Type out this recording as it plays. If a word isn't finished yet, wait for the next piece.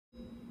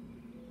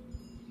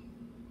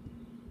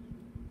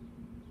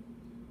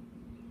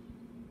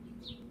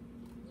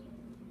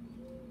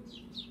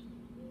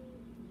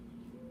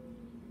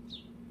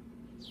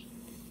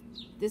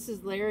This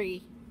is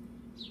Larry.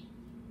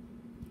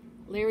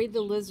 Larry the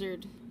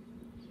lizard.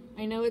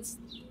 I know it's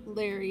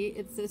Larry.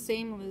 It's the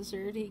same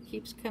lizard. He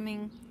keeps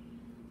coming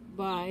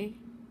by.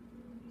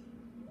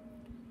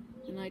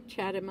 And I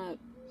chat him up.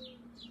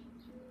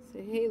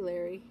 Say, hey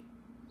Larry.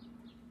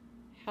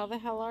 How the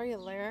hell are you,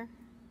 Larry?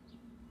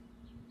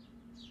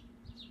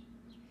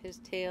 His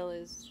tail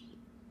is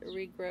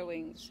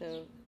regrowing,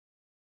 so...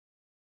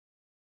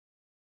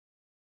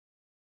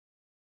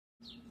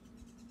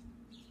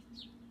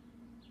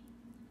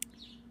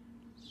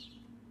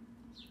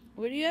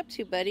 What are you up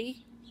to,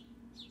 buddy?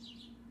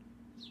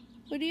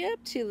 What are you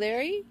up to,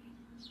 Larry?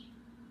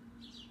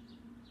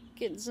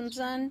 Getting some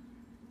sun?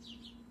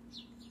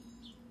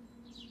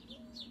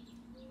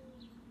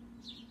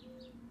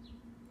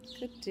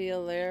 Good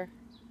deal there.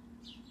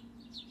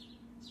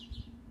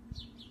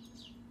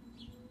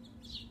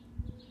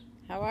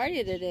 How are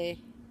you today?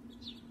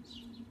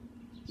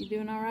 You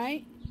doing all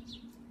right?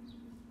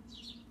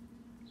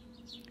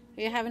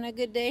 Are you having a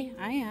good day?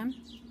 I am.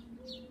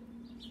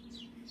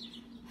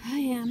 I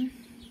am.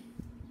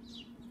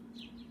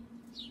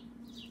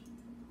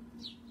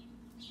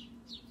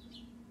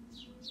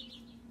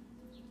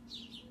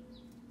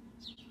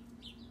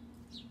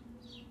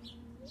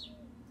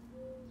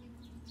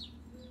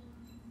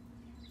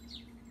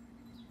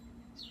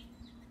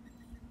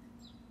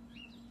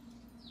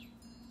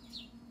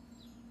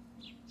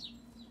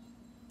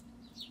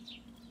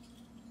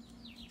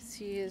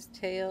 See his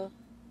tail?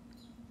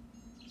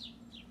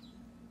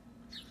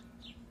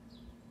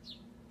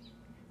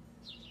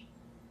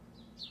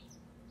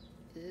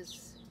 It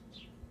is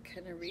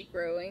kind of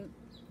regrowing.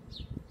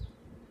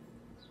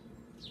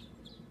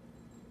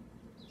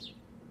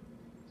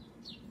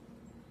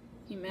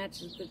 He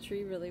matches the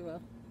tree really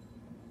well.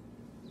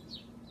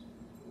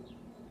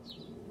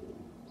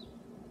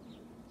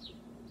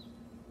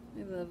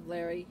 I love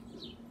Larry.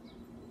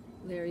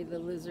 Larry the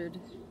lizard.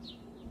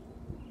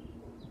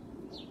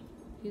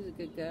 He's a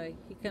good guy.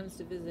 He comes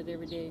to visit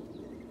every day.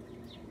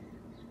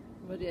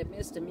 But I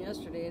missed him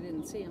yesterday. I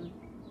didn't see him.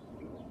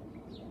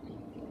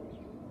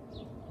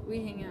 We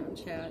hang out and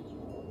chat.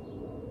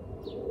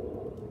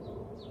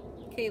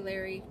 Okay,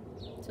 Larry.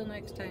 Till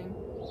next time.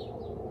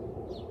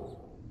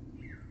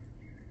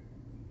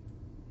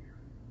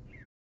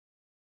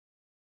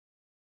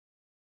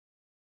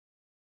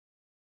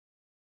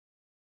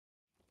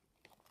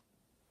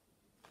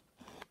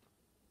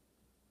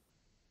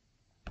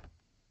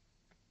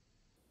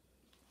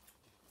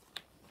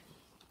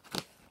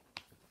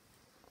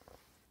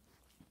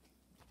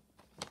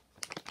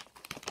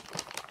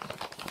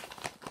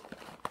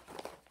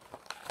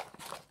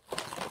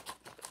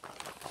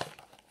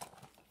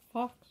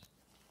 Fox.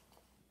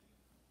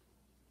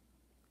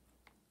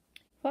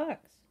 Fox.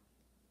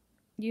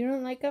 You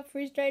don't like a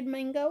freeze-dried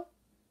mango?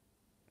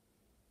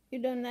 You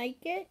don't like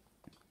it?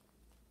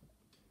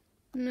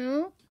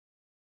 No?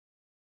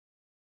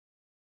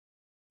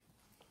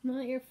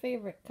 Not your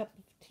favorite cup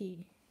of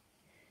tea.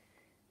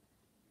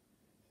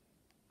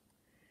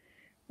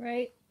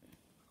 Right?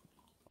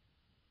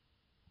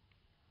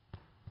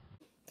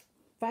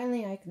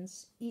 Finally, I can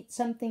eat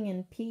something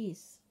in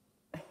peace.